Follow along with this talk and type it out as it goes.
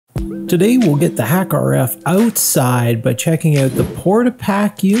Today we'll get the HackRF outside by checking out the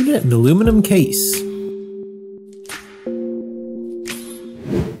Portapack unit and aluminum case.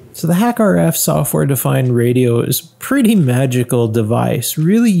 So the HackRF software-defined radio is a pretty magical device,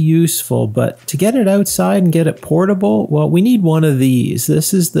 really useful, but to get it outside and get it portable, well, we need one of these.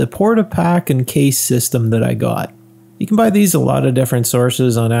 This is the Portapack and case system that I got. You can buy these a lot of different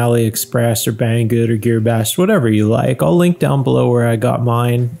sources on AliExpress or Banggood or GearBest, whatever you like. I'll link down below where I got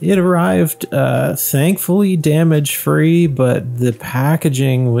mine. It arrived, thankfully, damage-free, but the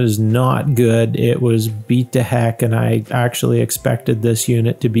packaging was not good. It was beat to heck, and I actually expected this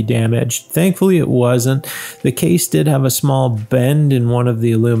unit to be damaged. Thankfully, it wasn't. The case did have a small bend in one of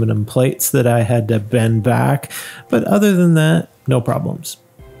the aluminum plates that I had to bend back, but other than that, no problems.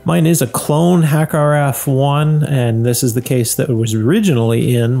 Mine is a clone HackRF 1, and this is the case that it was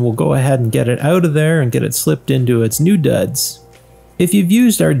originally in. We'll go ahead and get it out of there and get it slipped into its new duds. If you've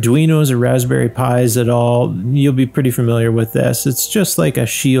used Arduinos or Raspberry Pis at all, you'll be pretty familiar with this. It's just like a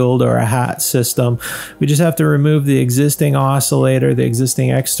shield or a hat system. We just have to remove the existing oscillator, the existing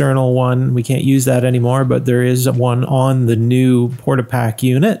external one. We can't use that anymore, but there is one on the new Portapack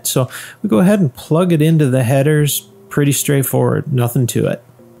unit. So we go ahead and plug it into the headers. Pretty straightforward, nothing to it.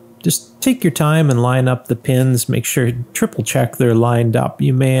 Just take your time and line up the pins. Make sure, triple check they're lined up.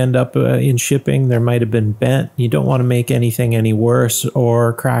 You may end up in shipping, there might have been bent. You don't want to make anything any worse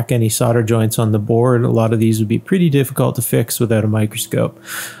or crack any solder joints on the board. A lot of these would be pretty difficult to fix without a microscope.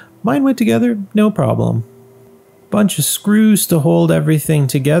 Mine went together, no problem. Bunch of screws to hold everything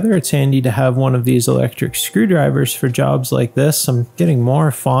together. It's handy to have one of these electric screwdrivers for jobs like this. I'm getting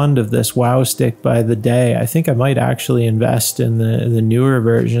more fond of this Wow Stick by the day. I think I might actually invest in the newer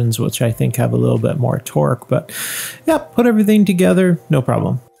versions, which I think have a little bit more torque, but yeah, put everything together, no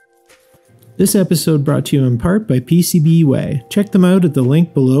problem. This episode brought to you in part by PCBWay. Check them out at the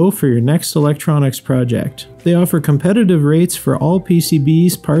link below for your next electronics project. They offer competitive rates for all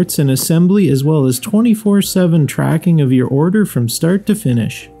PCBs, parts, and assembly, as well as 24/7 tracking of your order from start to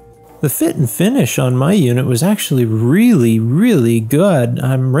finish. The fit and finish on my unit was actually really good.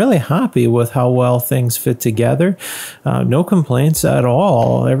 I'm really happy with how well things fit together. No complaints at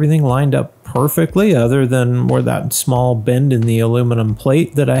all. Everything lined up perfectly, other than where that small bend in the aluminum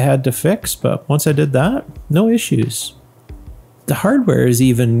plate that I had to fix, but once I did that, no issues. The hardware is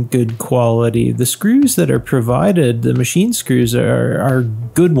even good quality. The screws that are provided, the machine screws, are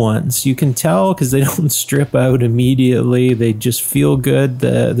good ones. You can tell because they don't strip out immediately. They just feel good.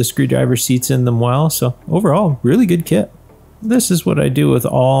 The screwdriver seats in them well. So overall, really good kit. This is what I do with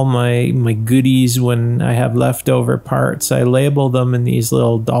all my goodies when I have leftover parts. I label them in these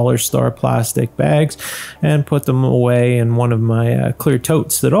little dollar store plastic bags and put them away in one of my clear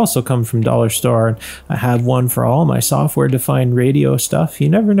totes that also come from dollar store. And I have one for all my software-defined radio stuff. You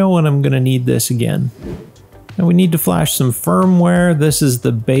never know when I'm going to need this again. And we need to flash some firmware. This is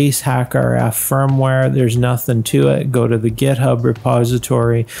the base HackRF firmware. There's nothing to it. Go to the GitHub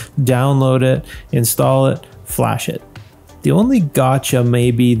repository, download it, install it, flash it. The only gotcha may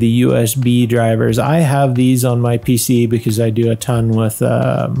be the USB drivers. I have these on my PC because I do a ton with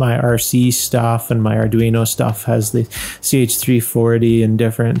my RC stuff, and my Arduino stuff has the CH340 and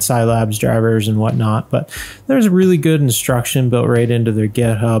different Scilabs drivers and whatnot. But there's a really good instruction built right into their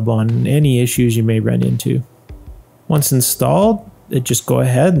GitHub on any issues you may run into. Once installed, just go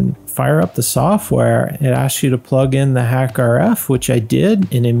ahead and fire up the software. It asks you to plug in the HackRF, which I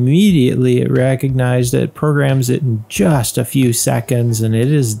did, and immediately it recognized it, programs it in just a few seconds, and it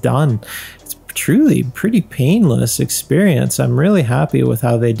is done. It's truly pretty painless experience. I'm really happy with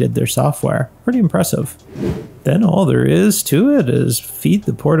how they did their software. Pretty impressive. Then all there is to it is feed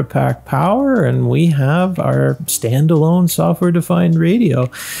the Portapack power, and we have our standalone software-defined radio.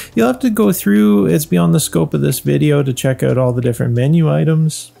 You'll have to go through, it's beyond the scope of this video, to check out all the different menu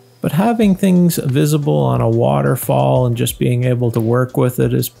items. But having things visible on a waterfall and just being able to work with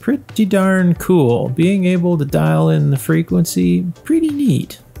it is pretty darn cool. Being able to dial in the frequency, pretty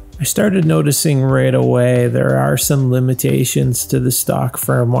neat. I started noticing right away there are some limitations to the stock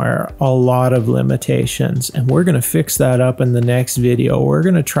firmware, a lot of limitations, and we're going to fix that up in the next video. We're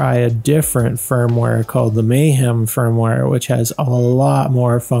going to try a different firmware called the MKme firmware, which has a lot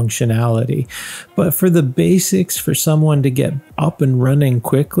more functionality. But for the basics, for someone to get up and running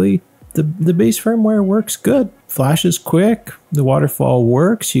quickly, the base firmware works good. Flashes quick, the waterfall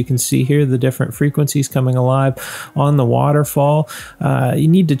works. You can see here the different frequencies coming alive on the waterfall. You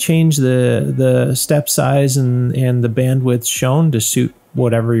need to change the step size and the bandwidth shown to suit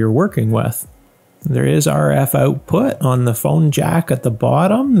whatever you're working with. There is RF output on the phone jack at the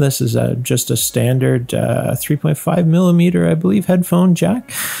bottom. This is just a standard 3.5 millimeter, I believe, headphone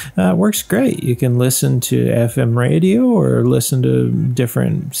jack. Works great. You can listen to FM radio or listen to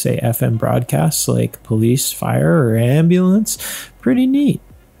different, say, FM broadcasts like police, fire, or ambulance. Pretty neat.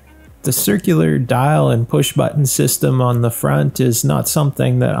 The circular dial and push button system on the front is not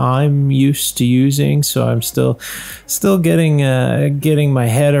something that I'm used to using, so I'm still getting my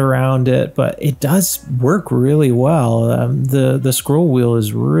head around it, but it does work really well. The scroll wheel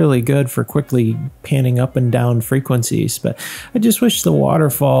is really good for quickly panning up and down frequencies, but I just wish the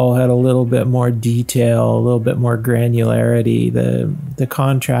waterfall had a little bit more detail, a little bit more granularity. The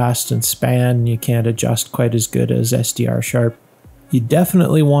contrast and span you can't adjust quite as good as SDR Sharp. You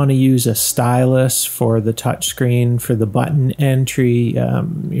definitely want to use a stylus for the touchscreen, for the button entry.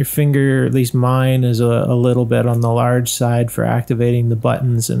 Your finger, at least mine, is a little bit on the large side for activating the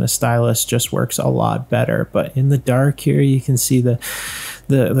buttons, and a stylus just works a lot better. But in the dark here, you can see the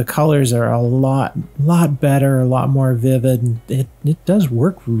colors are a lot better, a lot more vivid. It does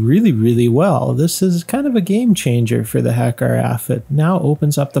work really, really well. This is kind of a game changer for the HackRF. It now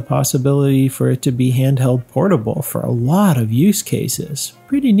opens up the possibility for it to be handheld portable for a lot of use cases.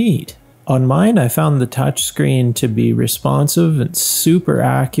 Pretty neat. On mine, I found the touchscreen to be responsive and super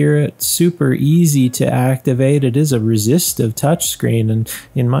accurate, super easy to activate. It is a resistive touchscreen, and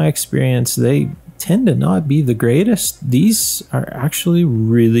in my experience, they tend to not be the greatest. These are actually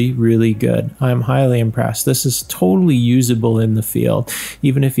really, really good. I'm highly impressed. This is totally usable in the field,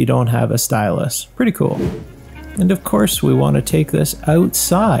 even if you don't have a stylus. Pretty cool. And of course, we want to take this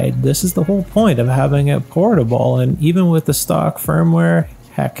outside. This is the whole point of having it portable, and even with the stock firmware,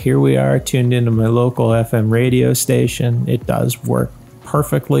 heck, here we are tuned into my local FM radio station. It does work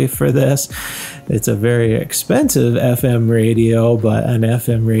perfectly for this. It's a very expensive FM radio, but an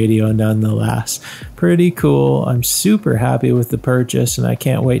FM radio nonetheless. Pretty cool. I'm super happy with the purchase, and I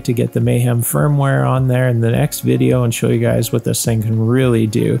can't wait to get the Mayhem firmware on there in the next video and show you guys what this thing can really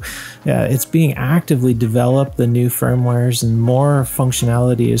do. It's being actively developed, the new firmwares, and more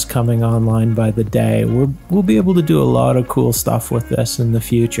functionality is coming online by the day. We'll be able to do a lot of cool stuff with this in the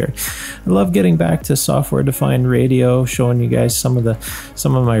future. I love getting back to software-defined radio, showing you guys some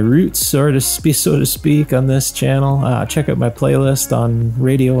of my roots, so to speak, on this channel. Check out my playlist on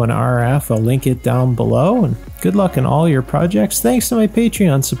radio and RF. I'll link it down below, and good luck in all your projects. Thanks to my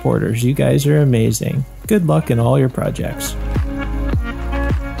Patreon supporters. You guys are amazing. Good luck in all your projects.